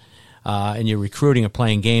Dartmouth and you're recruiting or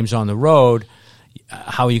playing games on the road,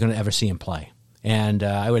 how are you going to ever see him play? And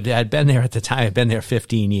I had been there at the time. I'd been there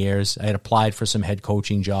 15 years. I had applied for some head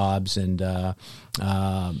coaching jobs, and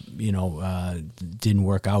didn't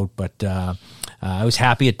work out. But I was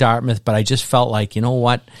happy at Dartmouth. But I just felt like,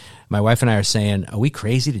 what? My wife and I are saying, are we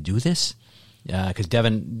crazy to do this? Because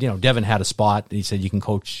Devin had a spot. He said you can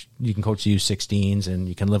coach the U16s, and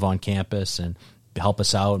you can live on campus and help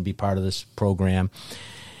us out and be part of this program.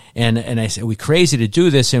 And I said, are we crazy to do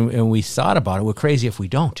this? And we thought about it. We're crazy if we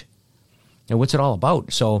don't. And what's it all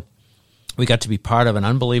about? So we got to be part of an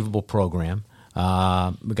unbelievable program. We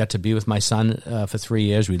got to be with my son for 3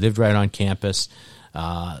 years. We lived right on campus.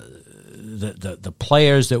 The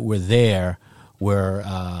players that were there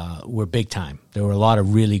were big time. There were a lot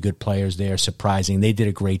of really good players there, surprising. They did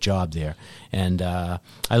a great job there. And I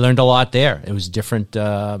learned a lot there. It was different,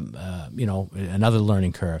 another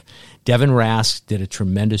learning curve. Devin Rask did a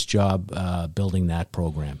tremendous job building that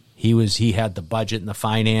program. He had the budget and the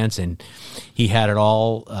finance, and he had it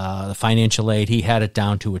all, the financial aid. He had it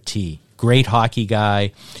down to a T. Great hockey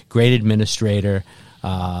guy, great administrator,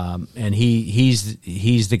 and he's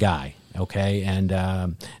the guy. Okay, and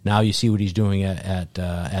now you see what he's doing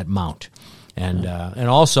at Mount, and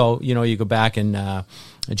also you go back, and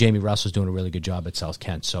Jamie Russell's doing a really good job at South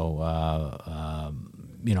Kent. So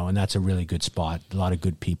and that's a really good spot. A lot of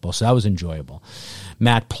good people. So that was enjoyable.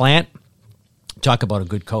 Matt Plant, talk about a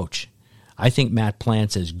good coach. I think Matt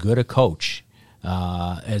Plant's as good a coach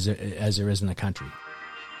as there is in the country.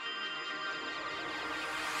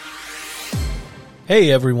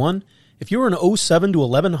 Hey everyone. If you're an 07 to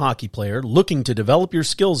 11 hockey player looking to develop your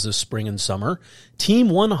skills this spring and summer, Team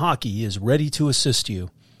One Hockey is ready to assist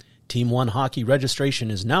you. Team One Hockey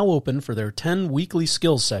registration is now open for their 10 weekly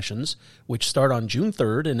skills sessions, which start on June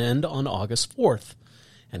 3rd and end on August 4th.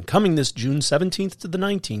 And coming this June 17th to the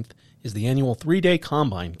 19th is the annual 3-day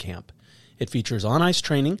Combine Camp. It features on-ice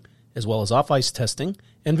training, as well as off-ice testing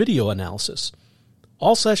and video analysis.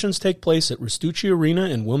 All sessions take place at Restucci Arena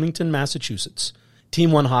in Wilmington, Massachusetts.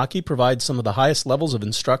 Team One Hockey provides some of the highest levels of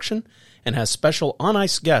instruction and has special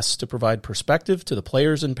on-ice guests to provide perspective to the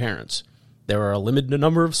players and parents. There are a limited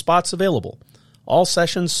number of spots available. All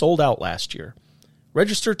sessions sold out last year.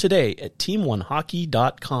 Register today at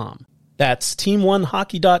teamonehockey.com. That's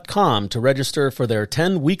teamonehockey.com to register for their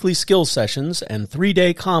 10 weekly skills sessions and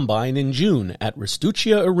 3-day combine in June at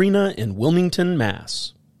Restuccia Arena in Wilmington,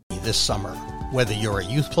 Mass. This summer, whether you're a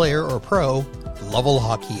youth player or pro, Lovell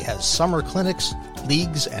Hockey has summer clinics,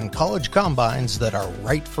 leagues, and college combines that are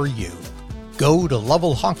right for you. Go to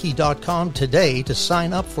lovellhockey.com today to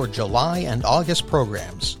sign up for July and August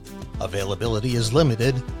programs. Availability is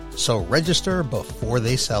limited, so register before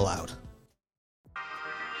they sell out.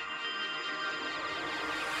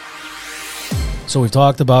 So we've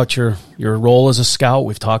talked about your role as a scout.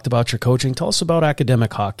 We've talked about your coaching. Tell us about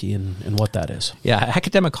academic hockey and what that is. Yeah,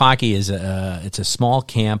 academic hockey is it's a small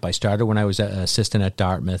camp. I started when I was an assistant at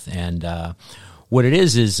Dartmouth, and what it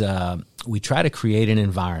is we try to create an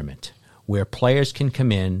environment where players can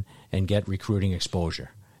come in and get recruiting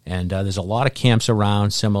exposure. And there's a lot of camps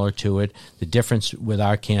around similar to it. The difference with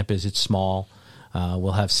our camp is it's small.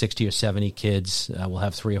 We'll have 60 or 70 kids. We'll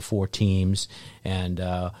have 3 or 4 teams, and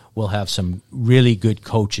we'll have some really good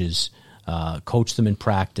coaches coach them in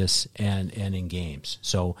practice and in games.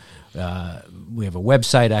 So we have a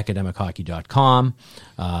website, academichockey.com.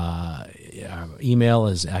 Our email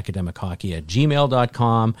is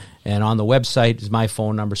academichockey@gmail.com, and on the website is my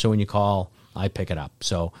phone number, so when you call, I pick it up.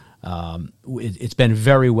 So it's been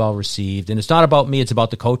very well received, and it's not about me, it's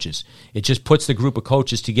about the coaches. It just puts the group of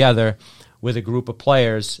coaches together with a group of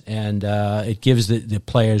players, and it gives the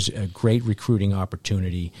players a great recruiting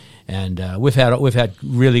opportunity. And we've had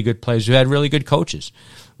really good players. We've had really good coaches.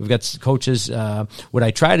 We've got coaches. What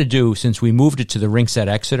I try to do since we moved it to the rinks at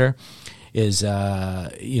Exeter is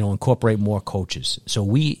incorporate more coaches. So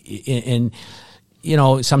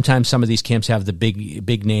sometimes some of these camps have the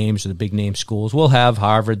big names or the big name schools. We'll have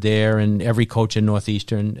Harvard there, and every coach in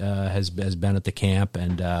Northeastern has been at the camp,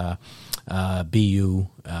 and BU.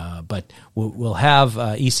 But we'll have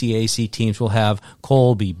ECAC teams. We'll have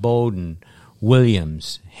Colby, Bowdoin,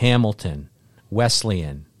 Williams, Hamilton,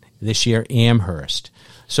 Wesleyan, this year Amherst.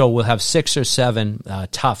 So we'll have 6 or 7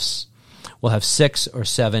 Tufts. We'll have 6 or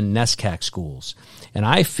 7 NESCAC schools. And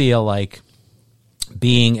I feel like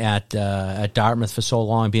being at Dartmouth for so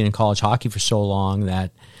long, being in college hockey for so long,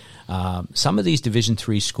 that some of these Division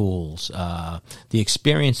III schools, the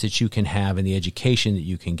experience that you can have and the education that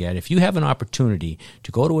you can get, if you have an opportunity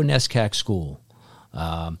to go to a NESCAC school,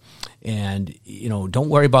 and don't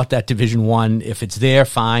worry about that Division I. If it's there,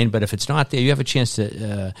 fine. But if it's not there, you have a chance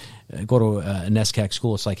to go to a NESCAC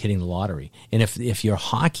school. It's like hitting the lottery. And if your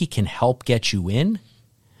hockey can help get you in,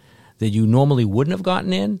 that you normally wouldn't have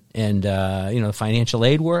gotten in, and the financial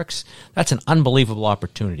aid works, that's an unbelievable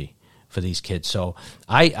opportunity for these kids. So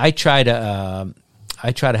I try to have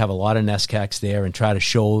a lot of NESCACs there and try to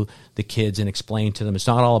show the kids and explain to them it's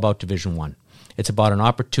not all about Division I. It's about an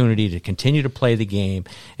opportunity to continue to play the game.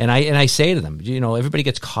 And I say to them, everybody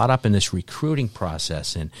gets caught up in this recruiting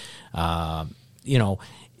process, and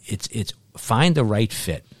it's find the right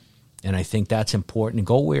fit. And I think that's important. And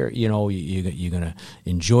go where you're going to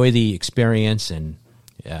enjoy the experience and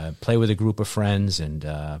play with a group of friends, and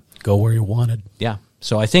go where you're wanted. Yeah.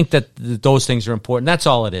 So I think that those things are important. That's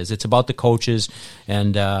all it is. It's about the coaches,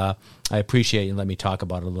 and I appreciate you letting me talk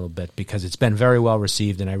about it a little bit, because it's been very well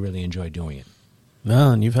received, and I really enjoy doing it.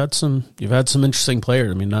 Yeah, and you've had some interesting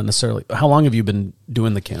players. I mean, not necessarily. How long have you been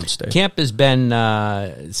doing the camp stay? Camp has been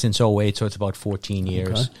since 2008, so it's about 14 years.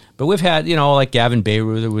 Okay. But we've had, like Gavin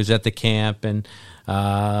Bayreuther who was at the camp, and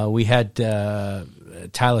we had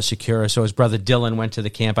Tyler Secura, so his brother Dylan went to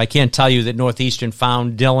the camp. I can't tell you that Northeastern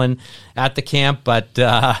found Dylan at the camp, but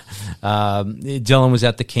Dylan was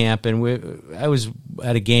at the camp, and I was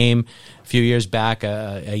at a game a few years back,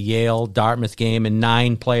 a Yale Dartmouth game, and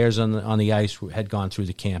 9 players on the ice had gone through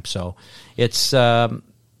the camp. So it's it's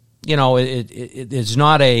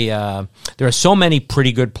not a. There are so many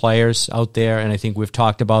pretty good players out there, and I think we've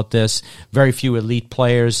talked about this. Very few elite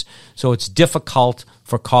players, so it's difficult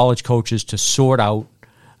for college coaches to sort out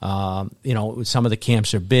Some of the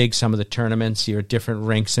camps are big, some of the tournaments, you're at different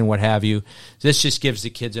rinks and what have you. This just gives the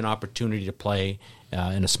kids an opportunity to play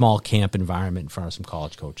in a small camp environment in front of some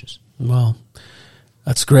college coaches. Well,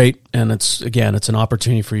 that's great, and it's an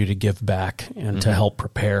opportunity for you to give back and to help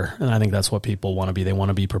prepare, and I think that's what people want to be. They want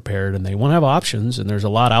to be prepared, and they want to have options, and there's a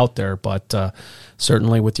lot out there, but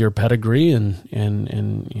certainly with your pedigree and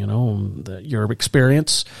your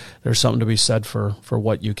experience, there's something to be said for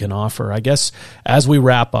what you can offer. I guess as we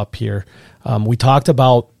wrap up here, we talked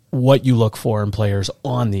about what you look for in players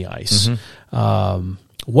on the ice.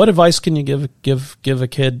 What advice can you give a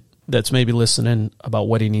kid that's maybe listening about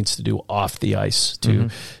what he needs to do off the ice to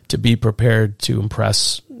be prepared to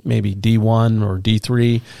impress maybe D1 or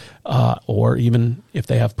D3, or even if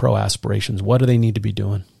they have pro aspirations? What do they need to be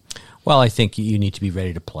doing? Well, I think you need to be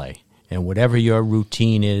ready to play. And whatever your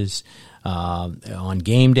routine is on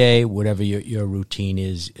game day, whatever your routine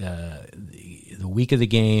is the week of the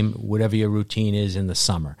game, whatever your routine is in the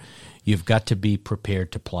summer, you've got to be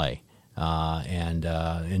prepared to play. And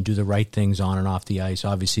do the right things on and off the ice.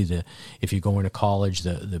 Obviously, if you're going to college,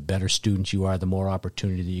 the better student you are, the more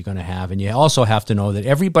opportunity that you're going to have. And you also have to know that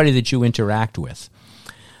everybody that you interact with,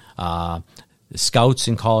 the scouts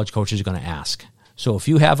and college coaches are going to ask. So if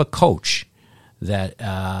you have a coach that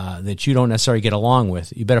you don't necessarily get along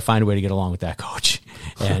with, you better find a way to get along with that coach.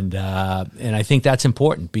 And I think that's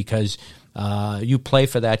important because you play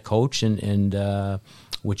for that coach, and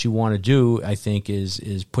what you want to do, I think,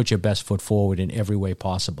 is put your best foot forward in every way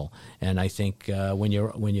possible. And I think when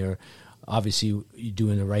you're obviously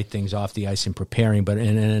doing the right things off the ice and preparing, but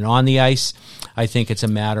and on the ice, I think it's a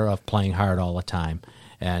matter of playing hard all the time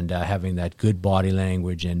and having that good body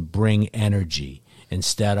language and bring energy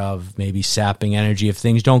instead of maybe sapping energy. If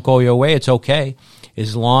things don't go your way, it's okay.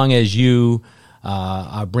 As long as you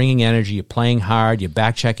are bringing energy, you're playing hard, you're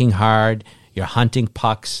back-checking hard, you're hunting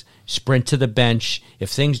pucks, sprint to the bench. If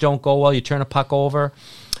things don't go well, you turn a puck over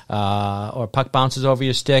or puck bounces over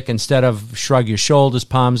your stick. Instead of shrug your shoulders,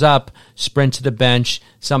 palms up, sprint to the bench.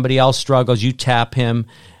 Somebody else struggles, you tap him,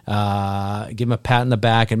 give him a pat on the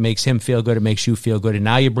back. It makes him feel good. It makes you feel good. And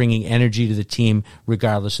now you're bringing energy to the team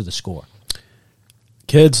regardless of the score.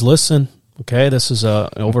 Kids, listen. Okay, this is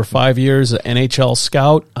over 5 years, an NHL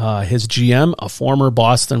scout. His GM, a former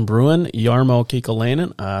Boston Bruin, Jarmo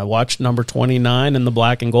Kekalainen. I watched number 29 in the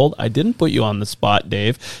black and gold. I didn't put you on the spot,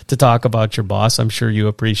 Dave, to talk about your boss. I'm sure you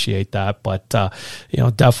appreciate that, but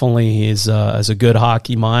definitely he's has a good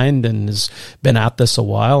hockey mind and has been at this a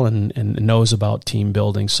while and knows about team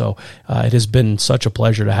building. So it has been such a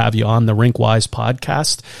pleasure to have you on the Rinkwise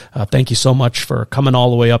podcast. Thank you so much for coming all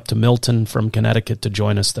the way up to Milton from Connecticut to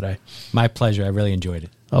join us today. My pleasure. I really enjoyed it.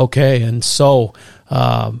 Okay, and so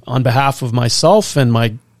on behalf of myself and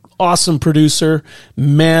my awesome producer,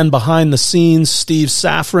 man behind the scenes, Steve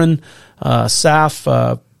Safran,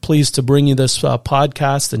 pleased to bring you this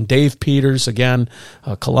podcast, and Dave Peters, again,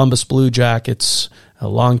 Columbus Blue Jackets, a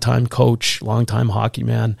longtime coach, longtime hockey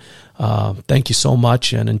man. Thank you so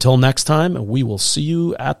much, and until next time, we will see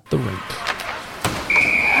you at the rink.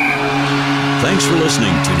 Thanks for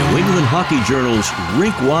listening to New England Hockey Journal's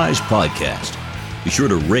Rinkwise podcast. Be sure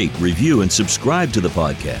to rate, review, and subscribe to the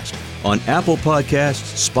podcast on Apple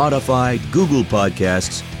Podcasts, Spotify, Google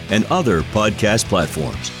Podcasts, and other podcast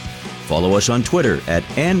platforms. Follow us on Twitter at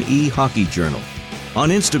NE Hockey Journal, on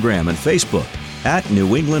Instagram and Facebook at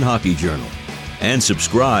New England Hockey Journal, and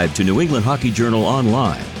subscribe to New England Hockey Journal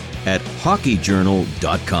online at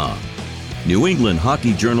hockeyjournal.com. New England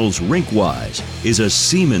Hockey Journal's Rinkwise is a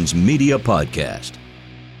Siemens Media podcast.